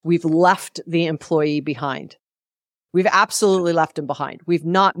we've left the employee behind. We've absolutely left them behind. We've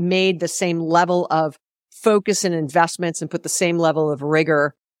not made the same level of focus and investments and put the same level of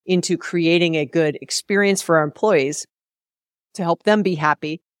rigor into creating a good experience for our employees to help them be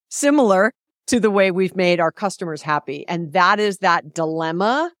happy, similar to the way we've made our customers happy. And that is that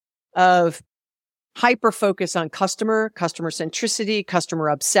dilemma of hyper focus on customer centricity, customer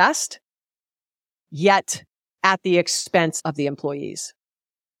obsessed, yet at the expense of the employees.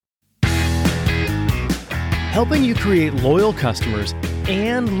 Helping you create loyal customers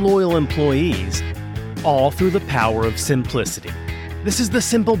and loyal employees, all through the power of simplicity. This is the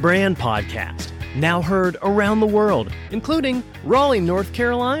Simple Brand Podcast, now heard around the world, including Raleigh, North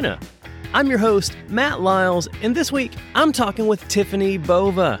Carolina. I'm your host, Matt Lyles, and this week I'm talking with Tiffani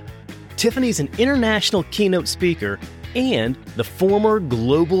Bova. Tiffani's an international keynote speaker and the former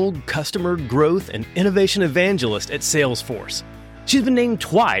global customer growth and innovation evangelist at Salesforce. She's been named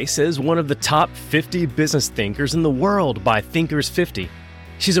twice as one of the top 50 business thinkers in the world by Thinkers 50.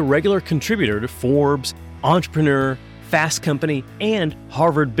 She's a regular contributor to Forbes, Entrepreneur, Fast Company, and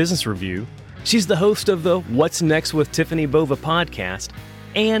Harvard Business Review. She's the host of the What's Next with Tiffani Bova podcast,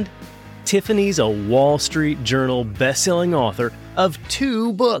 and Tiffani's a Wall Street Journal best-selling author of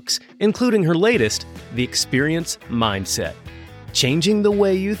 2 books, including her latest, The Experience Mindset, Changing the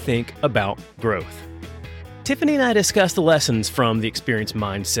Way You Think About Growth. Tiffani and I discussed the lessons from the Experience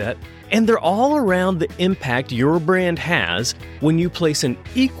Mindset, and they're all around the impact your brand has when you place an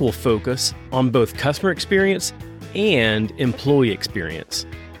equal focus on both customer experience and employee experience.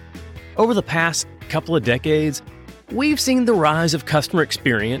 Over the past couple of decades, we've seen the rise of customer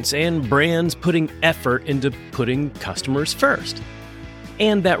experience and brands putting effort into putting customers first.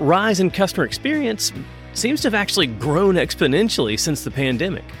 And that rise in customer experience seems to have actually grown exponentially since the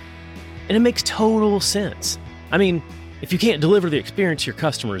pandemic. And it makes total sense. I mean, if you can't deliver the experience your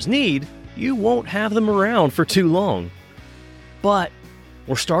customers need, you won't have them around for too long. But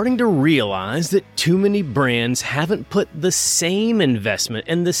we're starting to realize that too many brands haven't put the same investment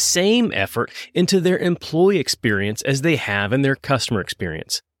and the same effort into their employee experience as they have in their customer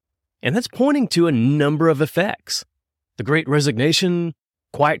experience. And that's pointing to a number of effects: the Great Resignation,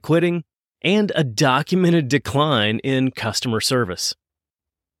 quiet quitting, and a documented decline in customer service.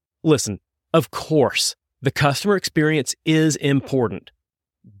 Listen, of course, the customer experience is important,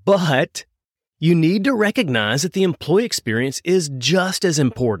 but you need to recognize that the employee experience is just as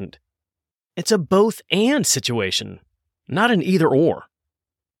important. It's a both and situation, not an either or.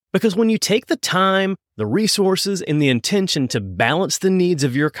 Because when you take the time, the resources, and the intention to balance the needs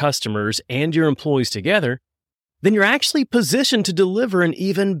of your customers and your employees together, then you're actually positioned to deliver an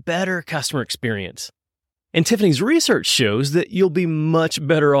even better customer experience. And Tiffani's research shows that you'll be much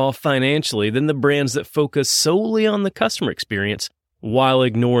better off financially than the brands that focus solely on the customer experience while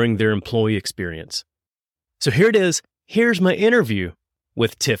ignoring their employee experience. So here it is. Here's my interview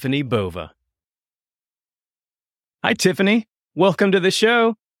with Tiffani Bova. Hi, Tiffani. Welcome to the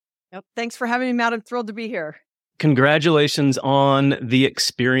show. Yep. Thanks for having me, Matt. I'm thrilled to be here. Congratulations on the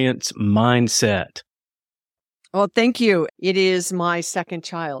Experience Mindset. Well, thank you. It is my second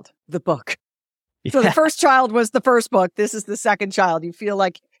child, the book. So the first child was the first book. This is the second child. You feel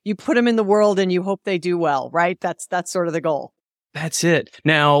like you put them in the world and you hope they do well, right? That's sort of the goal. That's it.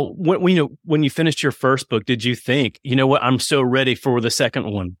 Now, when you finished your first book, did you think, you know what, I'm so ready for the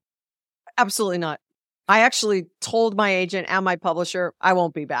second one? Absolutely not. I actually told my agent and my publisher, I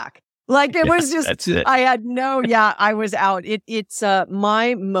won't be back. Like it was just, that's it. I was out. It's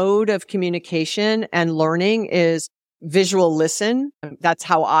my mode of communication and learning is visual listen. That's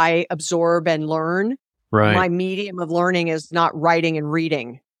how I absorb and learn. Right. My medium of learning is not writing and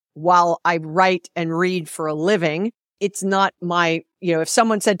reading. While I write and read for a living, it's not my, if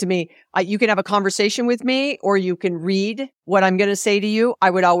someone said to me, you can have a conversation with me or you can read what I'm going to say to you,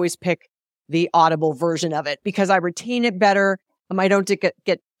 I would always pick the audible version of it because I retain it better. I don't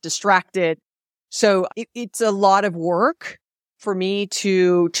get distracted. So it's a lot of work for me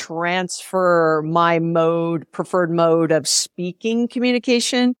to transfer my preferred mode of speaking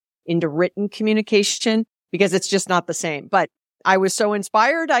communication into written communication because it's just not the same. But I was so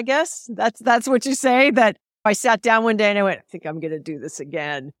inspired, I guess. That's what you say, that I sat down one day and I went, I think I'm going to do this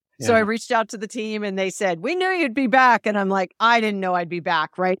again. Yeah. So I reached out to the team and they said, we knew you'd be back. And I'm like, I didn't know I'd be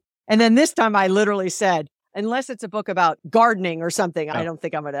back. Right. And then this time I literally said, unless it's a book about gardening or something, I don't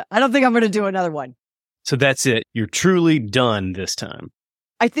think I'm going to do another one. So that's it. You're truly done this time.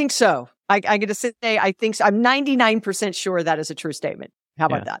 I think so. I get to say, I think so. I'm 99% sure that is a true statement. How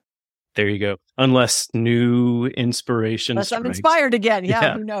about that? There you go. Unless new inspiration Unless strikes. I'm inspired again.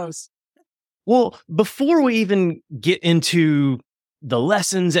 Yeah, who knows? Well, before we even get into the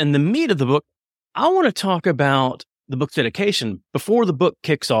lessons and the meat of the book, I want to talk about the book dedication. Before the book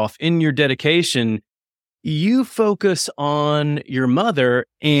kicks off, in your dedication, you focus on your mother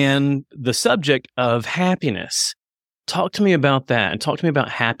and the subject of happiness. Talk to me about that and talk to me about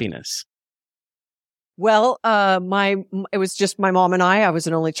happiness. Well, it was just my mom and I. I was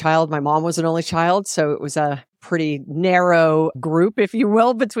an only child. My mom was an only child. So it was a pretty narrow group, if you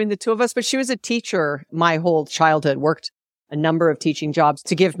will, between the two of us. But she was a teacher my whole childhood, worked a number of teaching jobs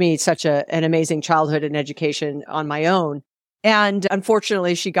to give me such an amazing childhood and education on my own. And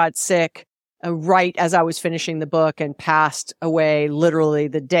unfortunately, she got sick right as I was finishing the book and passed away literally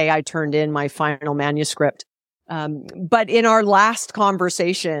the day I turned in my final manuscript. But in our last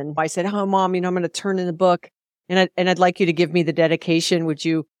conversation, I said, "Oh, Mom, I'm going to turn in the book and I'd like you to give me the dedication. Would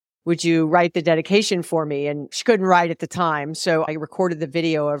you write the dedication for me?" And she couldn't write at the time. So I recorded the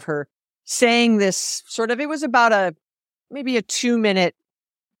video of her saying this it was about maybe a 2-minute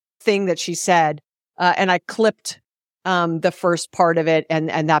thing that she said. And I clipped, the first part of it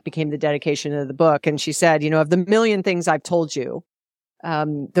and that became the dedication of the book. And she said, of the million things I've told you,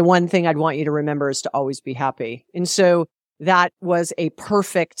 the one thing I'd want you to remember is to always be happy. And so that was a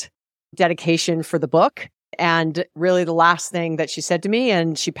perfect dedication for the book. And really the last thing that she said to me,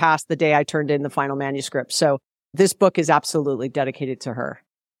 and she passed the day I turned in the final manuscript. So this book is absolutely dedicated to her.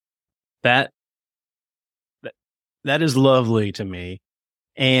 That is lovely to me.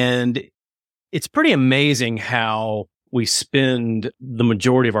 And it's pretty amazing how we spend the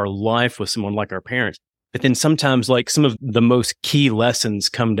majority of our life with someone like our parents. But then sometimes like some of the most key lessons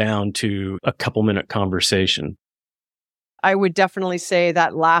come down to a couple-minute conversation. I would definitely say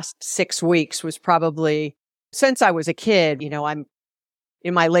that last 6 weeks was probably, since I was a kid, I'm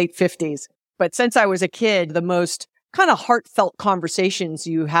in my late 50s, but since I was a kid, the most kind of heartfelt conversations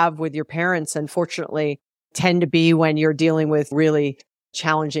you have with your parents, unfortunately, tend to be when you're dealing with really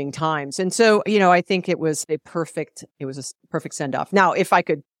challenging times. And so, I think it was a perfect send-off. Now, if I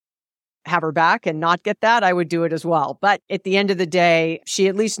could have her back and not get that, I would do it as well. But at the end of the day, she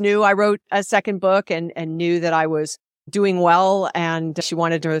at least knew I wrote a second book and knew that I was doing well. And she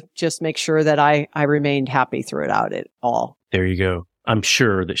wanted to just make sure that I remained happy throughout it all. There you go. I'm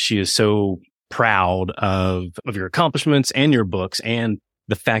sure that she is so proud of your accomplishments and your books, and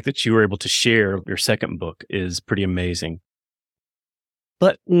the fact that you were able to share your second book is pretty amazing.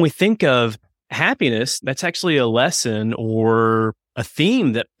 But when we think of happiness, that's actually a lesson or a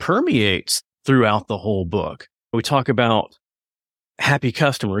theme that permeates throughout the whole book. We talk about happy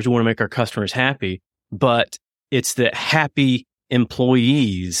customers. We want to make our customers happy, but it's that happy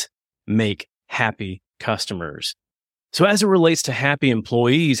employees make happy customers. So as it relates to happy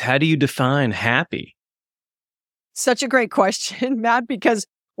employees, how do you define happy? Such a great question, Matt, because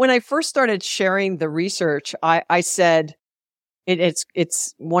when I first started sharing the research, I said,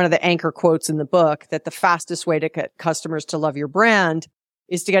 it's one of the anchor quotes in the book that the fastest way to get customers to love your brand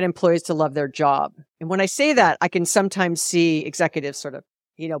is to get employees to love their job. And when I say that, I can sometimes see executives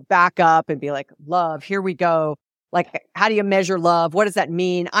back up and be like, love, here we go. Like, how do you measure love? What does that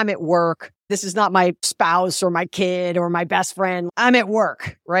mean? I'm at work. This is not my spouse or my kid or my best friend. I'm at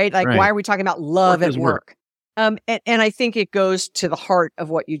work, right? Like, Why are we talking about love at work? And I think it goes to the heart of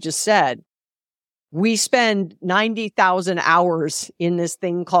what you just said. We spend 90,000 hours in this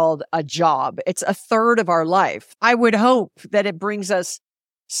thing called a job. It's a third of our life. I would hope that it brings us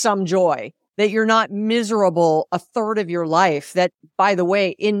some joy, that you're not miserable a third of your life, that, by the way,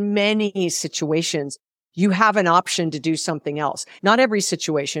 in many situations, you have an option to do something else. Not every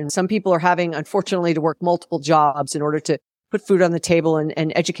situation. Some people are having, unfortunately, to work multiple jobs in order to put food on the table and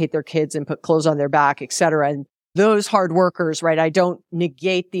educate their kids and put clothes on their back, et cetera. And those hard workers, right? I don't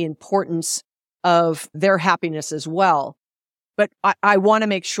negate the importance of their happiness as well. But I want to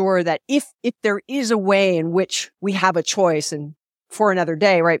make sure that if there is a way in which we have a choice, and for another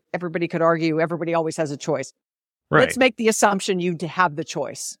day, right? Everybody could argue everybody always has a choice. Right. Let's make the assumption you have the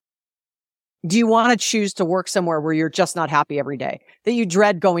choice. Do you want to choose to work somewhere where you're just not happy every day, that you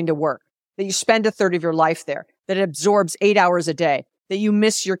dread going to work, that you spend a third of your life there, that it absorbs 8 hours a day, that you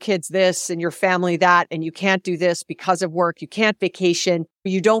miss your kids this and your family that, and you can't do this because of work, you can't vacation,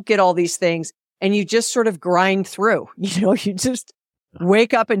 you don't get all these things, and you just sort of grind through, you just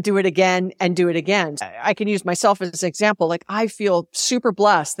wake up and do it again and do it again. I can use myself as an example. Like, I feel super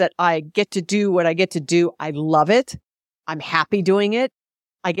blessed that I get to do what I get to do. I love it. I'm happy doing it.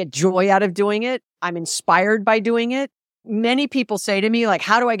 I get joy out of doing it. I'm inspired by doing it. Many people say to me, like,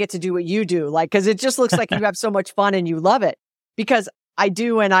 how do I get to do what you do? Like, cause it just looks like you have so much fun and you love it. Because I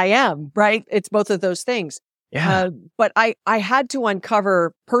do and I am, right? It's both of those things. Yeah. But I had to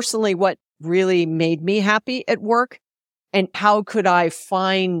uncover personally what really made me happy at work. And how could I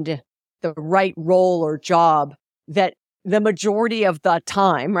find the right role or job that the majority of the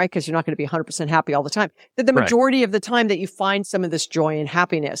time, right? Because you're not going to be 100% happy all the time, that the majority of the time that you find some of this joy and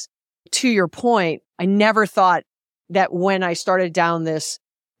happiness. To your point, I never thought that when I started down this,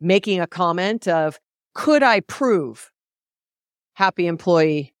 making a comment of, could I prove happy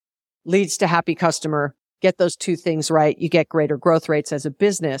employee leads to happy customer? Get those two things right. You get greater growth rates as a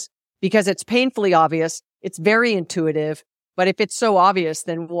business because it's painfully obvious. It's very intuitive. But if it's so obvious,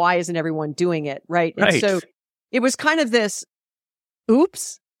 then why isn't everyone doing it? Right. And so it was kind of this,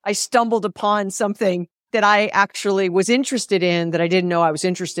 oops, I stumbled upon something that I actually was interested in that I didn't know I was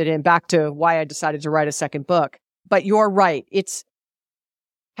interested in, back to why I decided to write a second book. But you're right. It's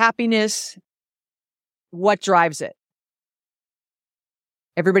happiness. What drives it?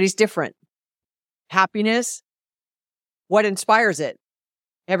 Everybody's different. Happiness. What inspires it?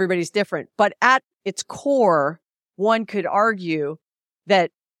 Everybody's different. But at its core, one could argue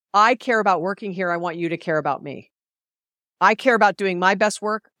that I care about working here. I want you to care about me. I care about doing my best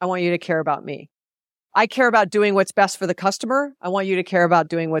work. I want you to care about me. I care about doing what's best for the customer. I want you to care about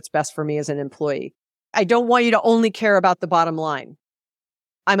doing what's best for me as an employee. I don't want you to only care about the bottom line.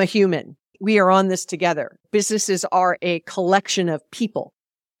 I'm a human. We are on this together. Businesses are a collection of people.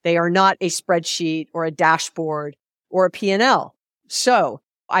 They are not a spreadsheet or a dashboard or a P&L. So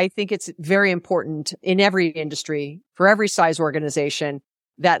I think it's very important in every industry, for every size organization,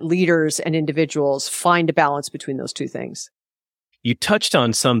 that leaders and individuals find a balance between those two things. You touched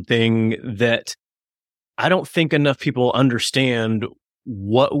on something that I don't think enough people understand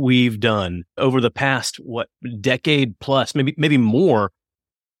what we've done over the past, decade plus, maybe more.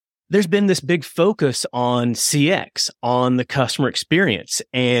 There's been this big focus on CX, on the customer experience.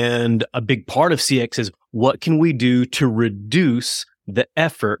 And a big part of CX is what can we do to reduce the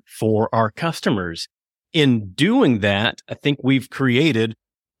effort for our customers? In doing that, I think we've created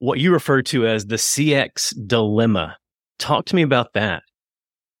what you refer to as the CX dilemma. Talk to me about that.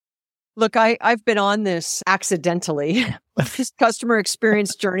 Look, I've been on this accidentally, this customer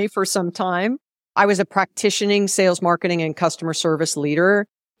experience journey for some time. I was a practicing sales, marketing, and customer service leader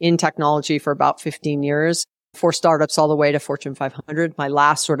in technology for about 15 years, for startups all the way to Fortune 500. My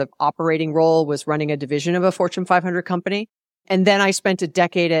last sort of operating role was running a division of a Fortune 500 company. And then I spent a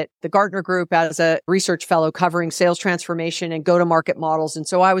decade at the Gartner Group as a research fellow covering sales transformation and go-to-market models. And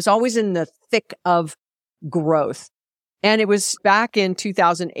so I was always in the thick of growth. And it was back in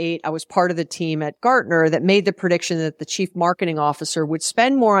 2008, I was part of the team at Gartner that made the prediction that the chief marketing officer would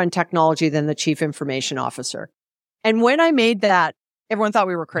spend more on technology than the chief information officer. And when I made that, everyone thought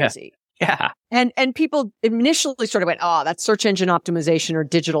we were crazy. Yeah. And people initially sort of went, oh, that's search engine optimization or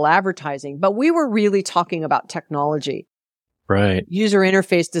digital advertising. But we were really talking about technology. Right. User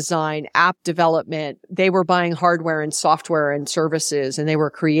interface design, app development. They were buying hardware and software and services, and they were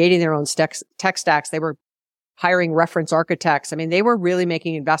creating their own tech stacks. They were hiring reference architects. I mean, they were really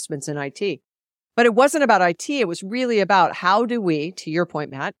making investments in IT. But it wasn't about IT. It was really about how do we, to your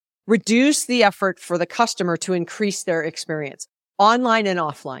point, Matt, reduce the effort for the customer to increase their experience, online and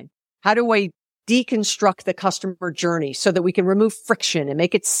offline. How do we deconstruct the customer journey so that we can remove friction and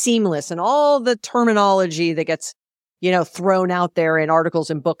make it seamless, and all the terminology that gets, thrown out there in articles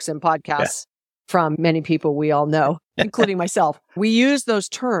and books and podcasts from many people we all know, including myself. We use those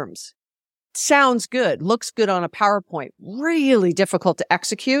terms. Sounds good, looks good on a PowerPoint, really difficult to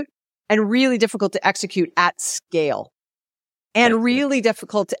execute, and really difficult to execute at scale, and really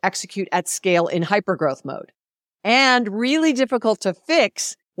difficult to execute at scale in hypergrowth mode, and really difficult to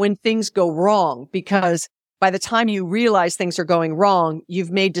fix when things go wrong, because by the time you realize things are going wrong, you've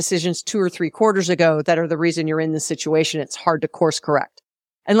made decisions 2 or 3 quarters ago that are the reason you're in this situation. It's hard to course correct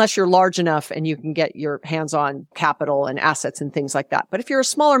unless you're large enough and you can get your hands on capital and assets and things like that. But if you're a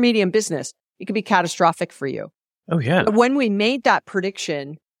small or medium business, it could be catastrophic for you. Oh, yeah. But when we made that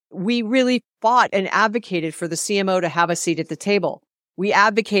prediction, we really fought and advocated for the CMO to have a seat at the table. We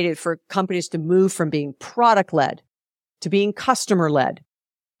advocated for companies to move from being product-led to being customer-led.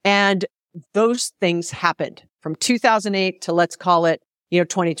 And those things happened from 2008 to, let's call it,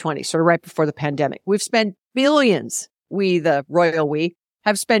 2020, sort of right before the pandemic. We've spent billions, the royal we,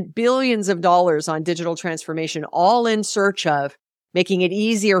 have spent billions of dollars on digital transformation, all in search of making it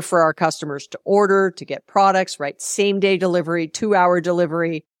easier for our customers to order, to get products, right? Same day delivery, 2-hour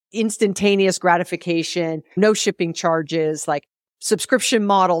delivery, instantaneous gratification, no shipping charges, like subscription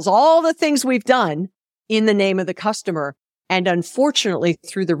models, all the things we've done in the name of the customer. And unfortunately,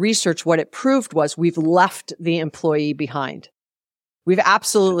 through the research, what it proved was we've left the employee behind. We've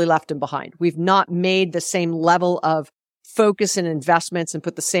absolutely left him behind. We've not made the same level of focus and investments and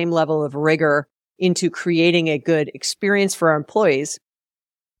put the same level of rigor into creating a good experience for our employees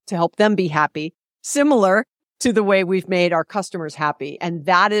to help them be happy, similar to the way we've made our customers happy. And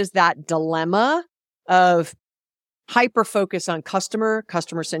that is that dilemma of hyper focus on customer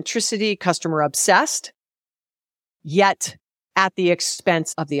centricity, customer obsessed, yet at the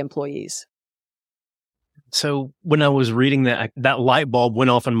expense of the employees. So when I was reading that light bulb went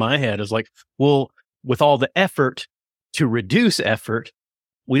off in my head. I was like, well, with all the effort to reduce effort,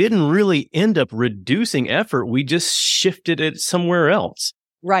 we didn't really end up reducing effort. We just shifted it somewhere else.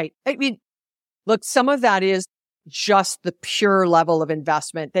 Right. I mean, look, some of that is just the pure level of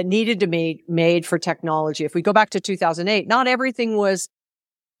investment that needed to be made for technology. If we go back to 2008, not everything was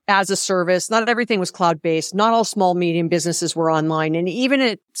as a service, not everything was cloud-based, not all small, medium businesses were online. And even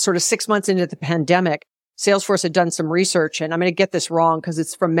at sort of 6 months into the pandemic, Salesforce had done some research, and I'm going to get this wrong because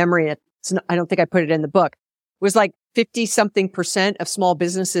it's from memory. I don't think I put it in the book. It was like 50-something% of small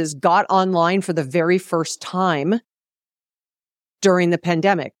businesses got online for the very first time during the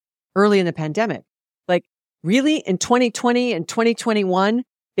pandemic, early in the pandemic. Like really in 2020 and 2021,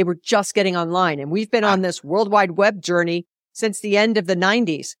 they were just getting online. And we've been on this World Wide Web journey since the end of the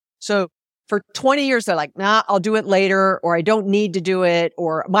 90s. So for 20 years, they're like, nah, I'll do it later, or I don't need to do it,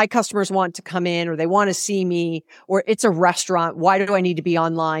 or my customers want to come in, or they want to see me, or it's a restaurant. Why do I need to be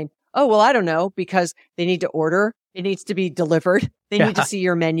online? Oh, well, I don't know, because they need to order. It needs to be delivered. They need to see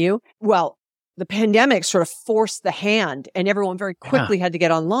your menu. Well, the pandemic sort of forced the hand and everyone very quickly had to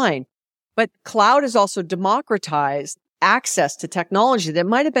get online. But cloud has also democratized access to technology that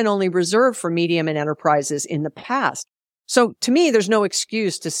might have been only reserved for medium and enterprises in the past. So to me, there's no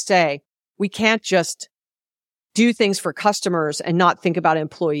excuse to say we can't just do things for customers and not think about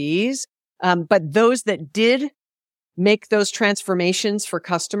employees. But those that did make those transformations for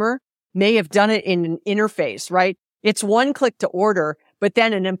customer may have done it in an interface, right? It's one click to order, but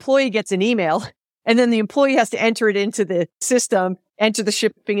then an employee gets an email and then the employee has to enter it into the system, enter the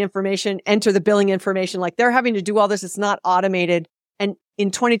shipping information, enter the billing information. Like they're having to do all this. It's not automated. And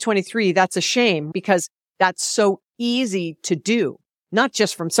in 2023, that's a shame because that's so easy to do, not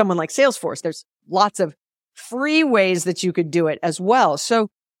just from someone like Salesforce. There's lots of free ways that you could do it as well. So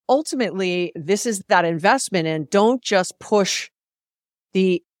ultimately, this is that investment in don't just push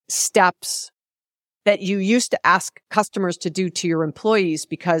the steps that you used to ask customers to do to your employees,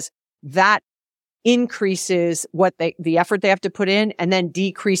 because that increases the effort they have to put in and then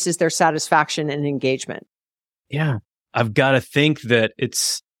decreases their satisfaction and engagement. Yeah. I've got to think that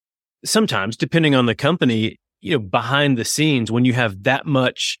it's sometimes, depending on the company, behind the scenes, when you have that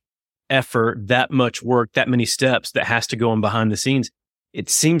much effort, that much work, that many steps that has to go on behind the scenes, it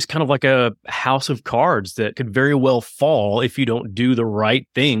seems kind of like a house of cards that could very well fall if you don't do the right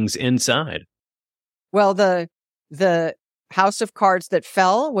things inside. Well, the house of cards that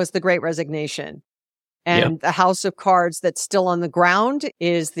fell was the Great Resignation. And the house of cards that's still on the ground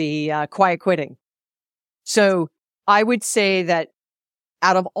is the quiet quitting. So I would say that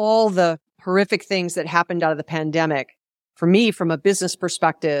out of all the horrific things that happened out of the pandemic, for me, from a business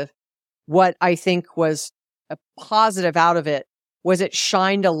perspective, what I think was a positive out of it was it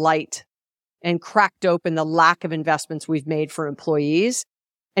shined a light and cracked open the lack of investments we've made for employees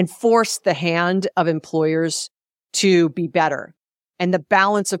and forced the hand of employers to be better. And the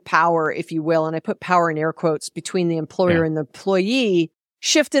balance of power, if you will, and I put power in air quotes, between the employer and the employee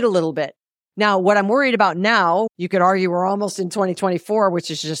shifted a little bit. Now, what I'm worried about now, you could argue we're almost in 2024, which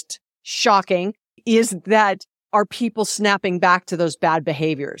is just shocking, is that are people snapping back to those bad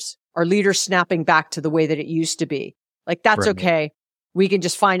behaviors? Are leaders snapping back to the way that it used to be? Like, that's okay. We can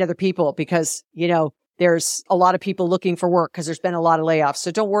just find other people because, there's a lot of people looking for work because there's been a lot of layoffs. So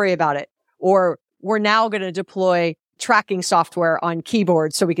don't worry about it. Or we're now going to deploy tracking software on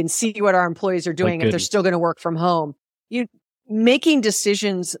keyboards so we can see what our employees are doing if they're still going to work from home. Making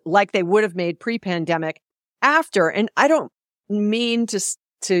decisions like they would have made pre-pandemic after. And I don't mean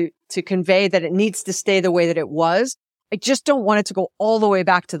to convey that it needs to stay the way that it was. I just don't want it to go all the way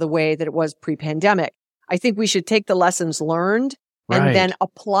back to the way that it was pre-pandemic. I think we should take the lessons learned and then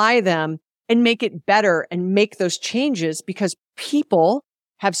apply them and make it better and make those changes, because people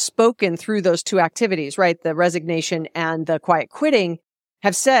have spoken through those two activities, right? The resignation and the quiet quitting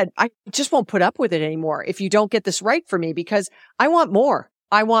have said, I just won't put up with it anymore if you don't get this right for me, because I want more.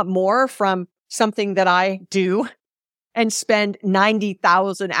 I want more from something that I do and spend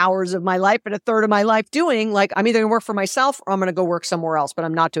 90,000 hours of my life and a third of my life doing. Like, I'm either going to work for myself or I'm going to go work somewhere else, but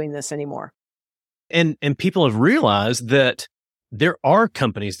I'm not doing this anymore. And people have realized that there are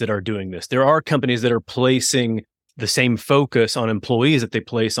companies that are doing this. There are companies that are placing the same focus on employees that they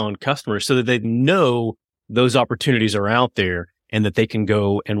place on customers, so that they know those opportunities are out there and that they can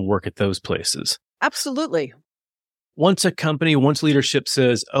go and work at those places. Absolutely. Once leadership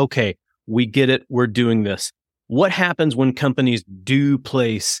says, okay, we get it, we're doing this. What happens when companies do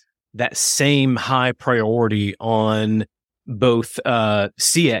place that same high priority on both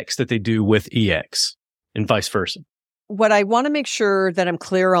CX that they do with EX and vice versa? What I want to make sure that I'm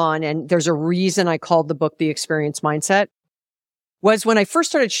clear on, and there's a reason I called the book The Experience Mindset, was when I first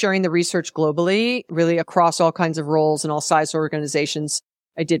started sharing the research globally, really across all kinds of roles and all size organizations.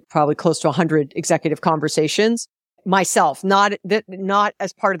 I did probably close to 100 executive conversations myself, not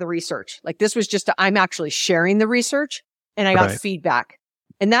as part of the research. Like this was just, I'm actually sharing the research and I got feedback.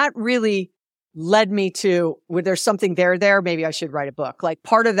 And that really led me to, well, there's something there, maybe I should write a book. Like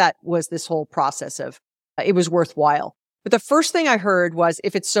part of that was this whole process of, it was worthwhile. But the first thing I heard was,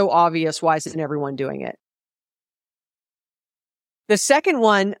 if it's so obvious, why isn't everyone doing it? The second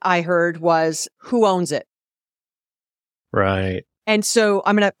one I heard was, who owns it? Right. And so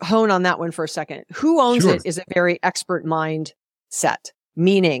I'm going to hone on that one for a second. Who owns it is a very expert mindset,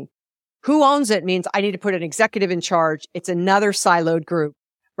 meaning who owns it means I need to put an executive in charge. It's another siloed group,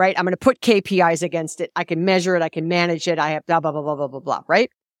 right? I'm going to put KPIs against it. I can measure it. I can manage it. I have blah, blah, blah, blah, blah, blah, blah, right?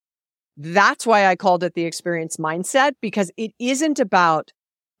 That's why I called it the experience mindset, because it isn't about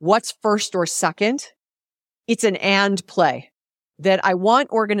what's first or second. It's an and play that I want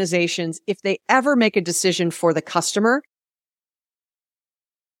organizations, if they ever make a decision for the customer,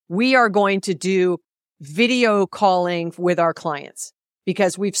 we are going to do video calling with our clients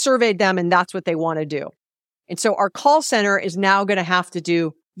because we've surveyed them and that's what they want to do. And so our call center is now going to have to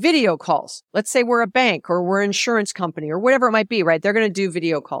do video calls. Let's say we're a bank or we're an insurance company or whatever it might be, right? They're going to do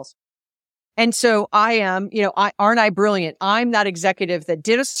video calls. And so I am, aren't I brilliant? I'm that executive that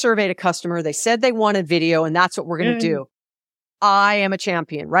did a survey to customer. They said they wanted video and that's what we're going to do. I am a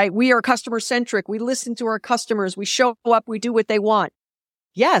champion, right? We are customer centric. We listen to our customers. We show up. We do what they want.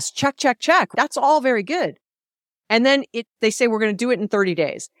 Yes. Check, check, check. That's all very good. And then they say we're going to do it in 30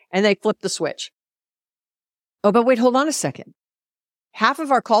 days and they flip the switch. Oh, but wait, hold on a second. Half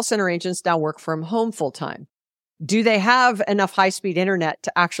of our call center agents now work from home full time. Do they have enough high-speed internet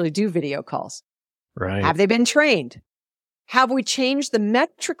to actually do video calls? Right. Have they been trained? Have we changed the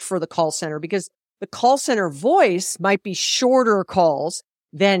metric for the call center? Because the call center voice might be shorter calls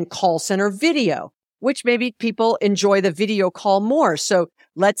than call center video, which maybe people enjoy the video call more. So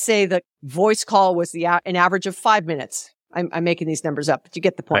let's say the voice call was an average of 5 minutes. I'm making these numbers up, but you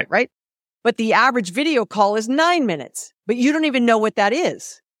get the point, right? But the average video call is 9 minutes, but you don't even know what that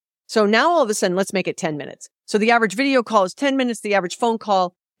is. So now all of a sudden, let's make it 10 minutes. So the average video call is 10 minutes. The average phone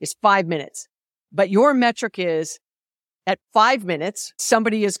call is 5 minutes. But your metric is at 5 minutes,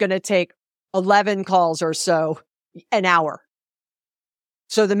 somebody is going to take 11 calls or so an hour.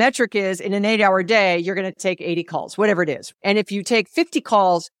 So the metric is in an 8-hour day, you're going to take 80 calls, whatever it is. And if you take 50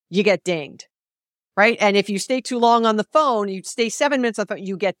 calls, you get dinged, right? And if you stay too long on the phone, you stay 7 minutes on the phone,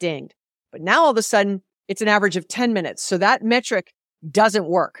 you get dinged. But now all of a sudden, it's an average of 10 minutes. So that metric doesn't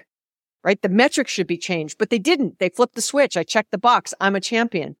work. Right? The metric should be changed, but they didn't. They flipped the switch. I checked the box. I'm a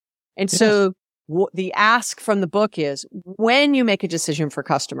champion. And so the ask from the book is, when you make a decision for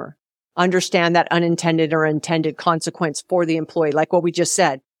customer, understand that unintended or intended consequence for the employee, like what we just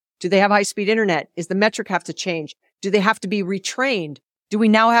said. Do they have high-speed internet? Is the metric have to change? Do they have to be retrained? Do we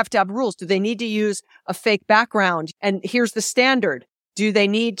now have to have rules? Do they need to use a fake background? And here's the standard. Do they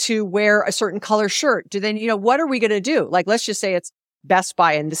need to wear a certain color shirt? Do they, what are we going to do? Like, let's just say it's Best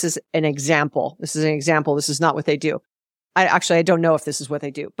Buy, and this is an example. This is not what they do. I don't know if this is what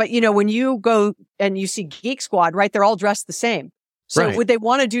they do. But, when you go and you see Geek Squad, right, they're all dressed the same. So would they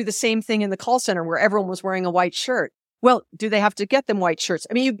want to do the same thing in the call center where everyone was wearing a white shirt? Well, do they have to get them white shirts?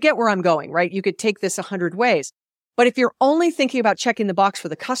 I mean, you get where I'm going, right? You could take this 100 ways. But if you're only thinking about checking the box for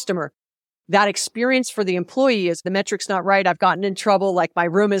the customer, that experience for the employee is the metric's not right. I've gotten in trouble. Like my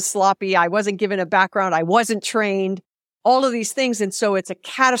room is sloppy. I wasn't given a background. I wasn't trained. All of these things. And so it's a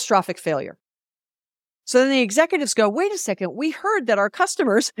catastrophic failure. So then the executives go, wait a second. We heard that our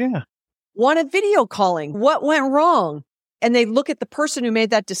customers wanted video calling. What went wrong? And they look at the person who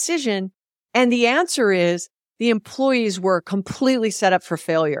made that decision. And the answer is the employees were completely set up for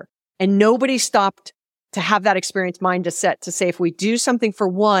failure. And nobody stopped to have that experience mindset to say, if we do something for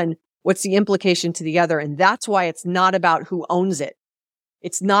one, what's the implication to the other? And that's why it's not about who owns it.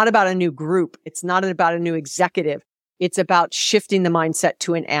 It's not about a new group. It's not about a new executive. It's about shifting the mindset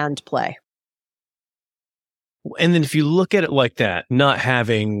to an and play. And then if you look at it like that, not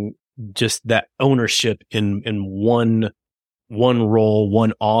having just that ownership in one role,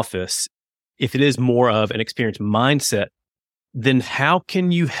 one office, if it is more of an experience mindset, then how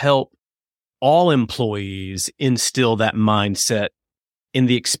can you help all employees instill that mindset in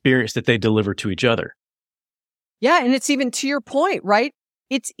the experience that they deliver to each other. Yeah. And it's even to your point, right?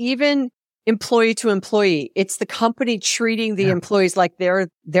 It's even employee to employee. It's the company treating the employees like they're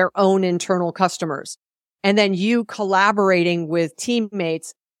their own internal customers. And then you collaborating with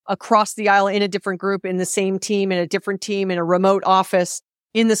teammates across the aisle in a different group, in the same team, in a different team, in a remote office,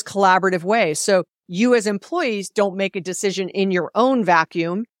 in this collaborative way. So you as employees don't make a decision in your own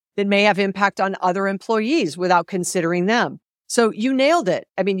vacuum that may have impact on other employees without considering them. So you nailed it.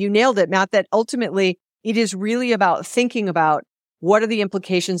 I mean, you nailed it, Matt, that ultimately it is really about thinking about what are the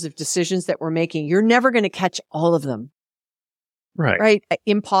implications of decisions that we're making. You're never going to catch all of them. Right?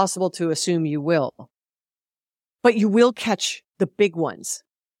 Impossible to assume you will. But you will catch the big ones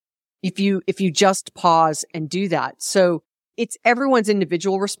if you just pause and do that. So it's everyone's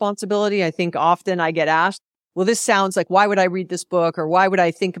individual responsibility. I think often I get asked, well, this sounds like, why would I read this book? Or why would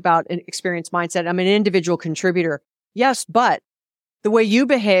I think about an experience mindset? I'm an individual contributor. Yes, but the way you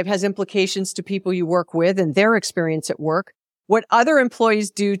behave has implications to people you work with and their experience at work. What other employees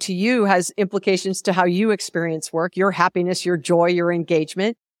do to you has implications to how you experience work, your happiness, your joy, your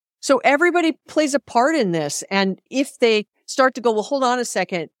engagement. So everybody plays a part in this. And if they start to go, well, hold on a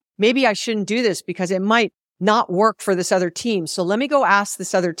second, maybe I shouldn't do this because it might not work for this other team. So let me go ask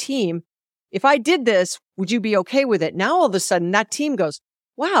this other team, if I did this, would you be okay with it? Now, all of a sudden, that team goes,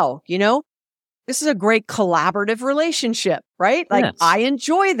 wow, this is a great collaborative relationship, right? Like, yes. I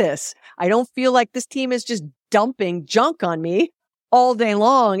enjoy this. I don't feel like this team is just dumping junk on me all day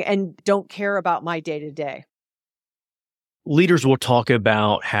long and don't care about my day to day. Leaders will talk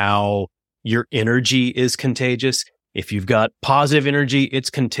about how your energy is contagious. If you've got positive energy, it's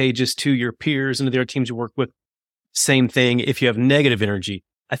contagious to your peers and the other teams you work with. Same thing if you have negative energy.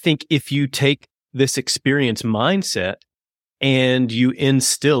 I think if you take this experience mindset and you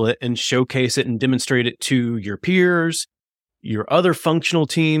instill it and showcase it and demonstrate it to your peers, your other functional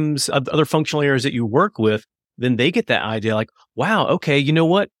teams, other functional areas that you work with, then they get that idea like, wow, okay, you know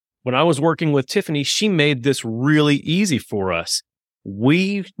what? When I was working with Tiffani, she made this really easy for us.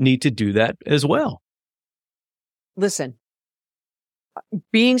 We need to do that as well. Listen,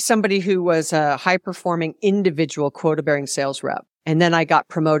 being somebody who was a high-performing individual quota-bearing sales rep, and then I got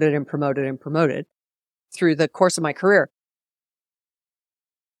promoted and promoted and promoted through the course of my career.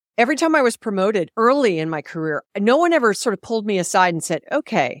 Every time I was promoted early in my career, no one ever sort of pulled me aside and said,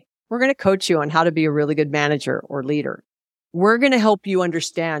 okay, we're going to coach you on how to be a really good manager or leader. We're going to help you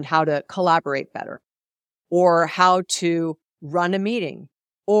understand how to collaborate better, or how to run a meeting,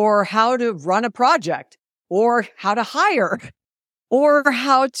 or how to run a project, or how to hire, or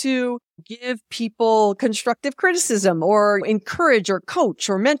how to give people constructive criticism, or encourage, or coach,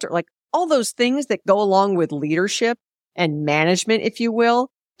 or mentor, like all those things that go along with leadership and management, if you will,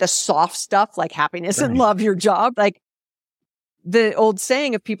 the soft stuff like happiness and love your job. Like the old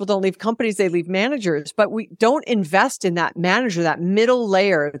saying, if people don't leave companies, they leave managers, but we don't invest in that manager, that middle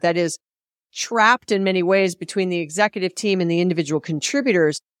layer that is trapped in many ways between the executive team and the individual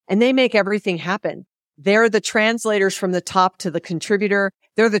contributors, and they make everything happen. They're the translators from the top to the contributor.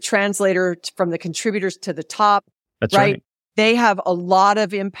 They're the translator from the contributors to the top. That's right. They have a lot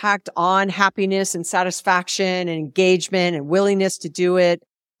of impact on happiness and satisfaction and engagement and willingness to do it.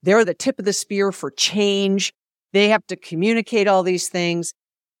 They're the tip of the spear for change. They have to communicate all these things.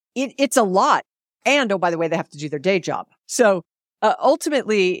 It's a lot. And, oh, by the way, they have to do their day job. So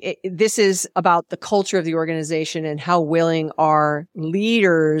ultimately, this is about the culture of the organization and how willing are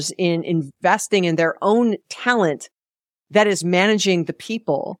leaders in investing in their own talent that is managing the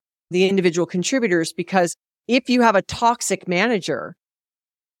people, the individual contributors, because if you have a toxic manager,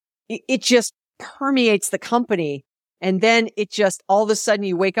 it just permeates the company. And then it just, all of a sudden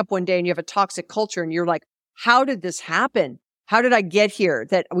you wake up one day and you have a toxic culture and you're like, how did this happen? How did I get here?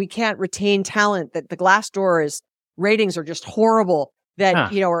 That we can't retain talent, that the Glassdoor ratings are just horrible, that,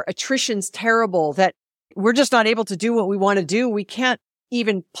 our attrition's terrible, that we're just not able to do what we want to do. We can't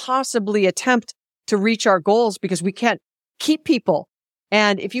even possibly attempt to reach our goals because we can't keep people.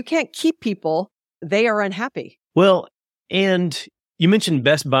 And if you can't keep people, they are unhappy. Well, and you mentioned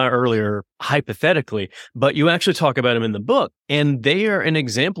Best Buy earlier, hypothetically, but you actually talk about them in the book. And they are an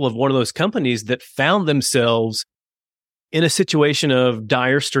example of one of those companies that found themselves in a situation of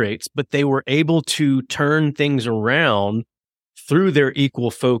dire straits, but they were able to turn things around through their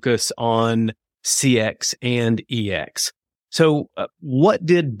equal focus on CX and EX. So what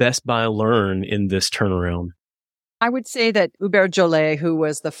did Best Buy learn in this turnaround? I would say that Hubert Joly, who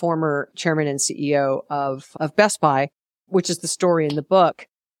was the former chairman and CEO of Best Buy, which is the story in the book,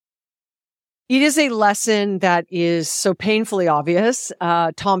 it is a lesson that is so painfully obvious.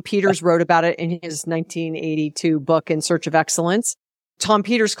 Tom Peters wrote about it in his 1982 book, In Search of Excellence. Tom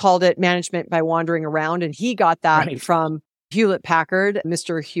Peters called it management by wandering around, and he got that from Hewlett Packard,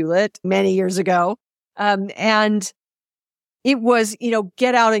 Mr. Hewlett, many years ago. And it was,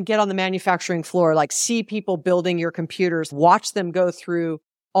 get out and get on the manufacturing floor, like see people building your computers, watch them go through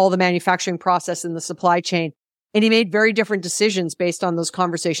all the manufacturing process in the supply chain. And he made very different decisions based on those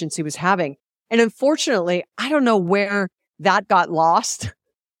conversations he was having. And unfortunately, I don't know where that got lost.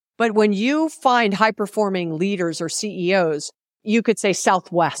 But when you find high-performing leaders or CEOs, you could say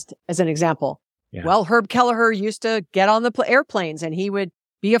Southwest as an example. Yeah. Well, Herb Kelleher used to get on the airplanes and he would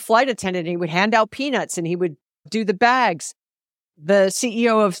be a flight attendant and he would hand out peanuts and he would do the bags. The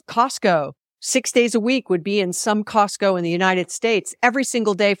CEO of Costco, 6 days a week, would be in some Costco in the United States every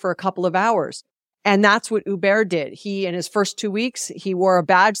single day for a couple of hours. And that's what Hubert did. He, in his first 2 weeks, he wore a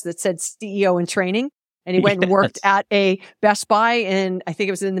badge that said CEO in training. And he went and worked at a Best Buy I think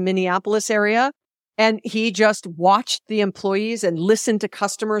it was in the Minneapolis area. And he just watched the employees and listened to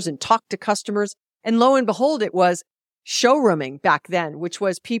customers and talked to customers. And lo and behold, it was showrooming back then, which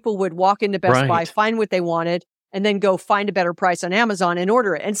was people would walk into Best Buy, find what they wanted, and then go find a better price on Amazon and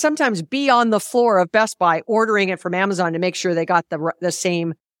order it. And sometimes be on the floor of Best Buy ordering it from Amazon to make sure they got the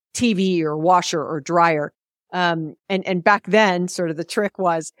same TV or washer or dryer. And back then, sort of the trick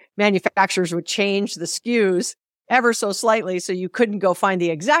was manufacturers would change the SKUs ever so slightly so you couldn't go find the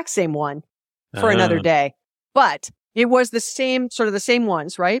exact same one for another day. But it was the same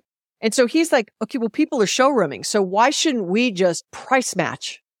ones, right? And so he's like, okay, well, people are showrooming. So why shouldn't we just price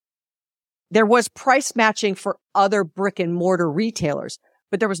match? There was price matching for other brick and mortar retailers,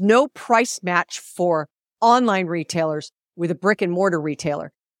 but there was no price match for online retailers with a brick and mortar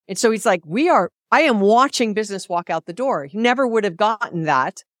retailer. And so he's like, I am watching business walk out the door. He never would have gotten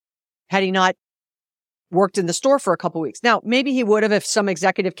that had he not worked in the store for a couple of weeks. Now, maybe he would have if some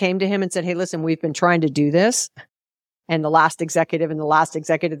executive came to him and said, hey, listen, we've been trying to do this. And the last executive and the last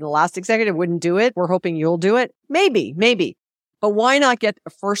executive and the last executive wouldn't do it. We're hoping you'll do it. Maybe. But why not get a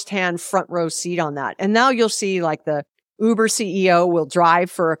firsthand front row seat on that? And now you'll see like the Uber CEO will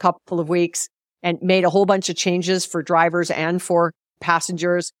drive for a couple of weeks and made a whole bunch of changes for drivers and for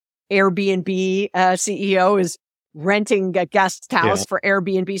passengers. Airbnb CEO is renting a guest house for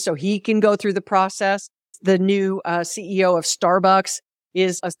Airbnb so he can go through the process. The new CEO of Starbucks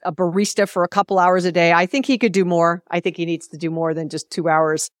is a barista for a couple hours a day. I think he could do more. I think he needs to do more than just 2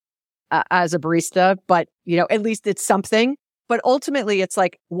 hours as a barista. But, at least it's something. But ultimately, it's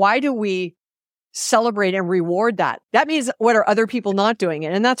like, why do we celebrate and reward that? That means what are other people not doing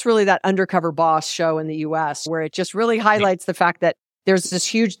it? And that's really that Undercover Boss show in the US, where it just really highlights the fact that there's this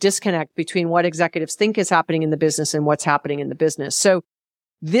huge disconnect between what executives think is happening in the business and what's happening in the business. So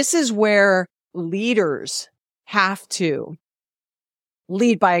this is where leaders have to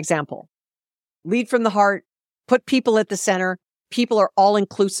lead by example, lead from the heart, put people at the center. People are all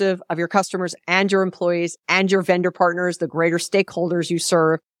inclusive of your customers and your employees and your vendor partners, the greater stakeholders you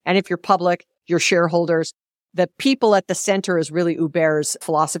serve. And if you're public, your shareholders. The people at the center is really Hubert's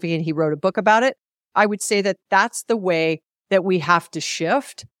philosophy, and he wrote a book about it. I would say that that's the way that we have to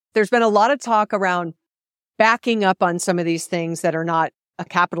shift. There's been a lot of talk around backing up on some of these things that are not a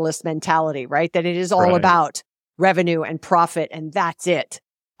capitalist mentality, right? That it is all about revenue and profit, and that's it.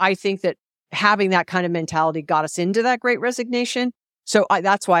 I think that having that kind of mentality got us into that great resignation. So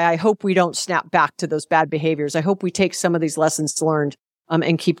that's why I hope we don't snap back to those bad behaviors. I hope we take some of these lessons learned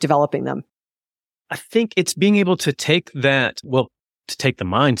and keep developing them. I think it's being able to take to take the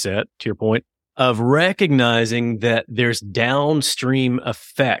mindset, to your point, of recognizing that there's downstream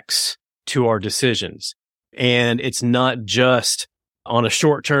effects to our decisions. And it's not just on a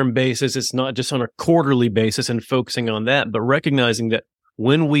short-term basis. It's not just on a quarterly basis and focusing on that, but recognizing that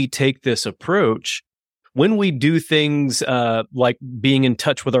when we take this approach, when we do things like being in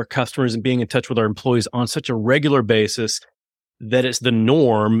touch with our customers and being in touch with our employees on such a regular basis, that it's the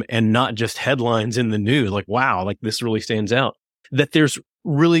norm and not just headlines in the news, like, wow, like this really stands out, that there's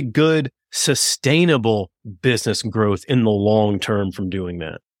really good, sustainable business growth in the long term from doing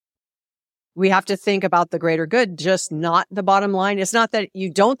that. We have to think about the greater good, just not the bottom line. It's not that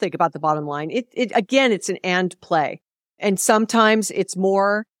you don't think about the bottom line. Again, it's an and play. And sometimes it's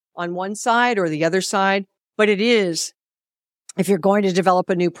more on one side or the other side, but it is, if you're going to develop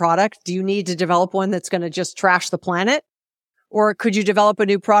a new product, do you need to develop one that's going to just trash the planet? Or could you develop a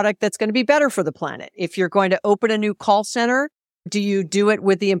new product that's going to be better for the planet? If you're going to open a new call center, do you do it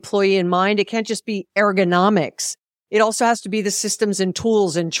with the employee in mind? It can't just be ergonomics. It also has to be the systems and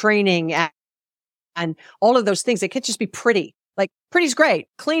tools and training and all of those things. It can't just be pretty. Like, pretty's great.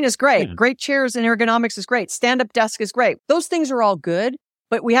 Clean is great. Yeah. Great chairs and ergonomics is great. Stand-up desk is great. Those things are all good,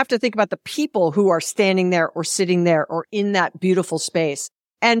 but we have to think about the people who are standing there or sitting there or in that beautiful space.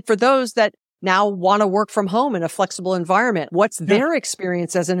 And for those that now want to work from home in a flexible environment, what's their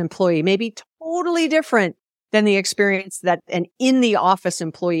experience as an employee? Maybe totally different than the experience that an in the office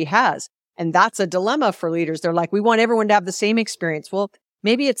employee has. And that's a dilemma for leaders. They're like, we want everyone to have the same experience. Well,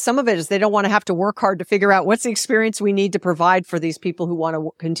 maybe some of it is they don't want to have to work hard to figure out what's the experience we need to provide for these people who want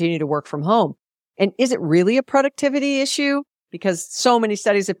to continue to work from home. And is it really a productivity issue? Because so many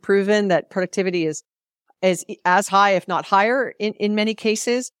studies have proven that productivity is as high, if not higher in many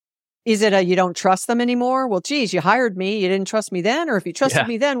cases. Is it you don't trust them anymore? Well, geez, you hired me. You didn't trust me then. Or if you trusted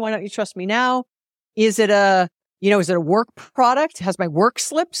me then, why don't you trust me now? Is it is it a work product? Has my work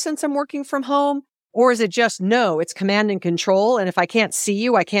slipped since I'm working from home? Or is it just, no, it's command and control. And if I can't see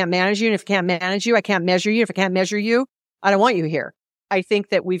you, I can't manage you. And if I can't manage you, I can't measure you. If I can't measure you, I don't want you here. I think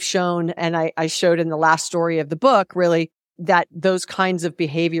that we've shown, and I showed in the last story of the book, really, that those kinds of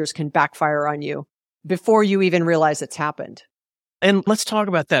behaviors can backfire on you before you even realize it's happened. And let's talk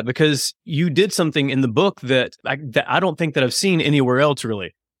about that, because you did something in the book that I don't think that I've seen anywhere else,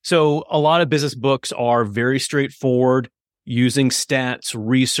 really. So a lot of business books are very straightforward, using stats,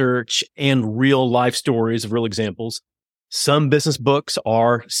 research, and real life stories of real examples. Some business books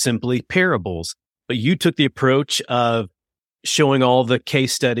are simply parables, but you took the approach of showing all the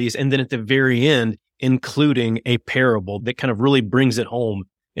case studies and then at the very end, including a parable that kind of really brings it home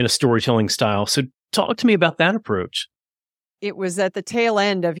in a storytelling style. So talk to me about that approach. It was at the tail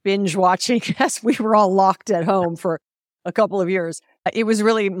end of binge watching as we were all locked at home for a couple of years. It was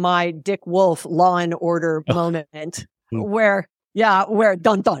really my Dick Wolf Law and Order moment where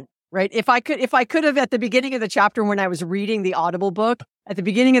dun dun, right? If I could have at the beginning of the chapter when I was reading the Audible book, at the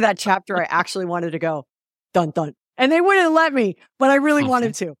beginning of that chapter, I actually wanted to go dun dun. And they wouldn't let me, but I really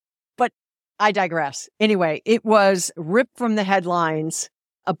wanted to. But I digress. Anyway, it was ripped from the headlines,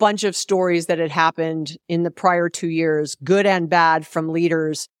 a bunch of stories that had happened in the prior 2 years, good and bad, from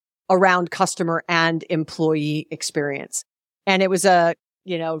leaders around customer and employee experience. And it was a,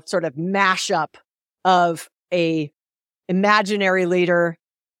 sort of mashup of a imaginary leader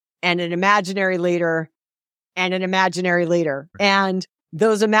and an imaginary leader and an imaginary leader. And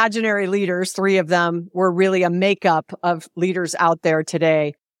those imaginary leaders, 3 of them, were really a makeup of leaders out there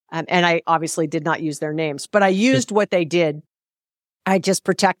today. And I obviously did not use their names, but I used what they did. I just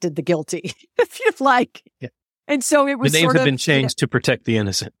protected the guilty, if you like. Yeah. And so it was the names have been changed to protect the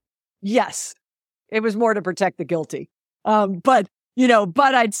innocent. Yes. It was more to protect the guilty. But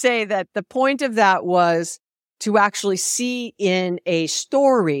I'd say that the point of that was to actually see in a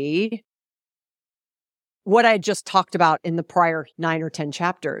story what I had just talked about in the prior 9 or 10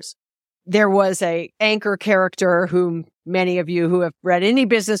 chapters. There was a anchor character whom many of you who have read any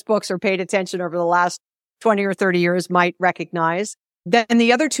business books or paid attention over the last 20 or 30 years might recognize. Then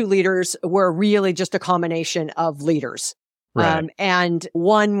the other 2 leaders were really just a combination of leaders. Right. And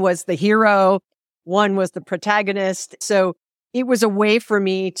one was the hero, one was the protagonist. So it was a way for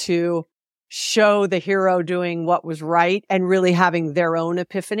me to show the hero doing what was right and really having their own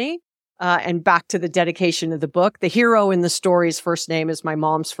epiphany. And back to the dedication of the book, the hero in the story's first name is my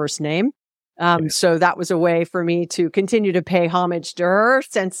mom's first name. So that was a way for me to continue to pay homage to her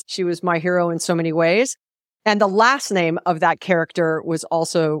since she was my hero in so many ways. And the last name of that character was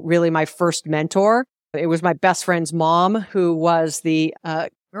also really my first mentor. It was my best friend's mom, who was the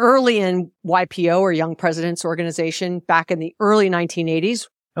early in YPO, or Young Presidents Organization, back in the early 1980s.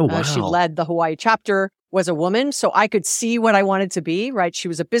 Oh, wow. She led the Hawaii chapter, was a woman, so I could see what I wanted to be, right? She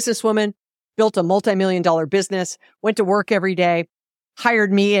was a businesswoman, built a multi-million-dollar business, went to work every day,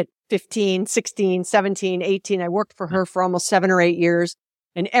 hired me at 15, 16, 17, 18. I worked for her for almost 7 or 8 years.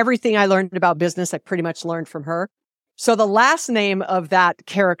 And everything I learned about business, I pretty much learned from her. So the last name of that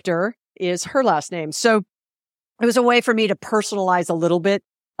character is her last name. So it was a way for me to personalize a little bit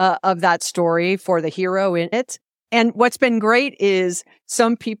of that story for the hero in it. And what's been great is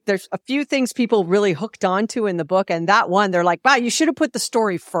there's a few things people really hooked onto in the book. And that one, they're like, wow, you should have put the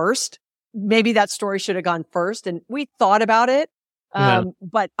story first. Maybe that story should have gone first. And we thought about it.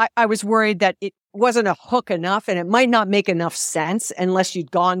 But I was worried that it wasn't a hook enough and it might not make enough sense unless you'd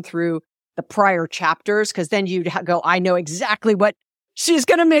gone through the prior chapters, because then you'd go, I know exactly what she's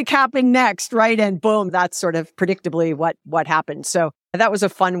going to make happen next, right? And boom, that's sort of predictably what happened. So that was a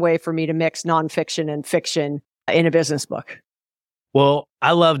fun way for me to mix nonfiction and fiction in a business book. Well,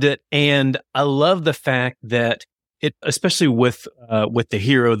 I loved it. And I love the fact that it, especially with the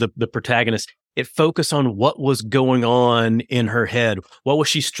hero, the protagonist, it focused on what was going on in her head. What was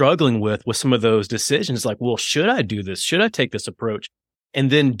she struggling with some of those decisions? Like, well, should I do this? Should I take this approach? And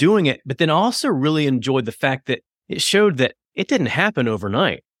then doing it. But then also really enjoyed the fact that it showed that it didn't happen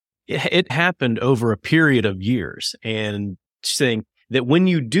overnight. It happened over a period of years. And saying that when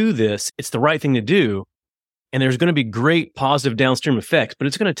you do this, it's the right thing to do. And there's going to be great positive downstream effects, but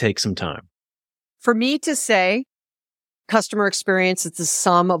it's going to take some time. For me to say customer experience is the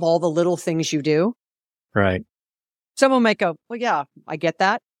sum of all the little things you do. Right. Someone might go, well, yeah, I get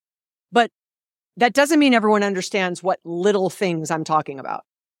that. But that doesn't mean everyone understands what little things I'm talking about.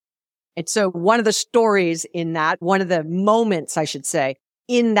 And so one of the stories in that, one of the moments, I should say,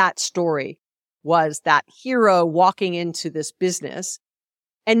 in that story was that hero walking into this business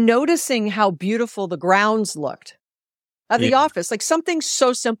and noticing how beautiful the grounds looked at the office, like something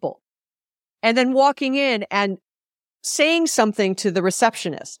so simple. And then walking in and saying something to the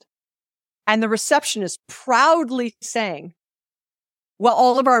receptionist. And the receptionist proudly saying, well,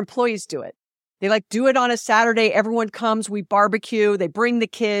 all of our employees do it. They do it on a Saturday. Everyone comes, we barbecue, they bring the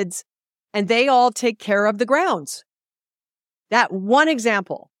kids, and they all take care of the grounds. That one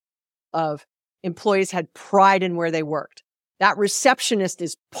example of employees had pride in where they worked. That receptionist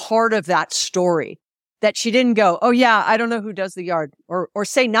is part of that story, that she didn't go, oh yeah, I don't know who does the yard, or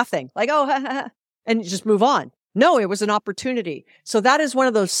say nothing like, oh, and just move on. No, it was an opportunity. So that is one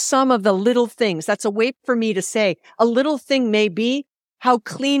of those some of the little things. That's a way for me to say a little thing may be, how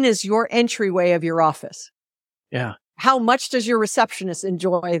clean is your entryway of your office? Yeah. How much does your receptionist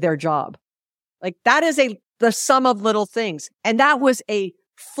enjoy their job? Like that is the sum of little things. And that was a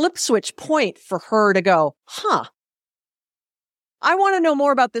flip switch point for her to go, I want to know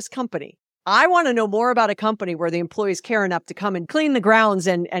more about this company. I want to know more about a company where the employees care enough to come and clean the grounds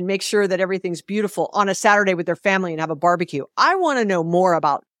and make sure that everything's beautiful on a Saturday with their family and have a barbecue. I want to know more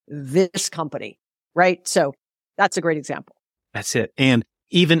about this company, right? So that's a great example. That's it. And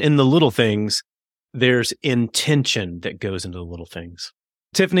even in the little things, there's intention that goes into the little things.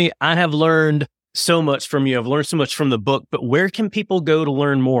 Tiffani, I have learned so much from you. I've learned so much from the book, but where can people go to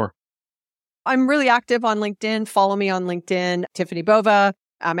learn more? I'm really active on LinkedIn. Follow me on LinkedIn, Tiffani Bova.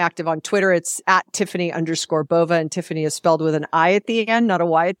 I'm active on Twitter. It's at Tiffani_Bova, and Tiffani is spelled with an I at the end, not a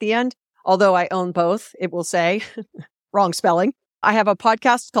Y at the end. Although I own both, it will say wrong spelling. I have a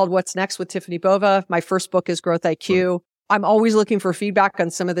podcast called What's Next with Tiffani Bova. My first book is Growth IQ. I'm always looking for feedback on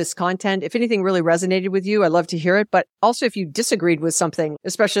some of this content. If anything really resonated with you, I'd love to hear it. But also if you disagreed with something,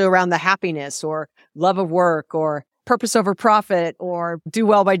 especially around the happiness or love of work or purpose over profit or do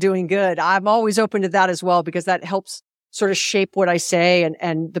well by doing good, I'm always open to that as well, because that helps sort of shape what I say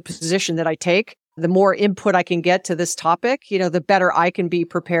and the position that I take. The more input I can get to this topic, the better I can be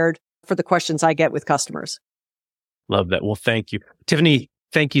prepared for the questions I get with customers. Love that. Well, thank you. Tiffani,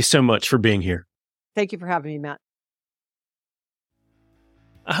 thank you so much for being here. Thank you for having me, Matt.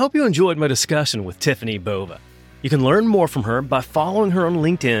 I hope you enjoyed my discussion with Tiffani Bova. You can learn more from her by following her on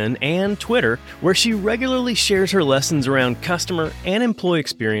LinkedIn and Twitter, where she regularly shares her lessons around customer and employee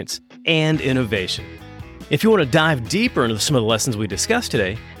experience and innovation. If you want to dive deeper into some of the lessons we discussed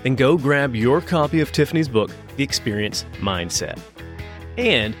today, then go grab your copy of Tiffani's book, The Experience Mindset.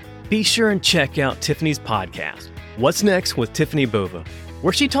 And be sure and check out Tiffani's podcast, What's Next with Tiffani Bova,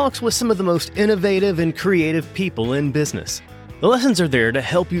 where she talks with some of the most innovative and creative people in business. The lessons are there to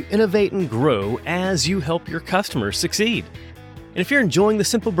help you innovate and grow as you help your customers succeed. And if you're enjoying the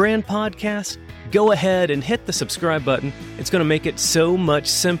Simple Brand podcast, go ahead and hit the subscribe button. It's going to make it so much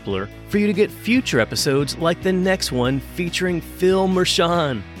simpler for you to get future episodes like the next one featuring Phil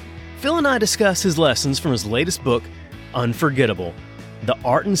Mershon. Phil and I discuss his lessons from his latest book, Unforgettable: The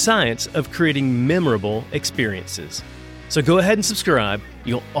Art and Science of Creating Memorable Experiences. So go ahead and subscribe.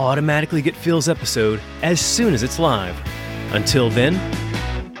 You'll automatically get Phil's episode as soon as it's live. Until then,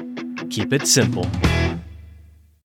 keep it simple.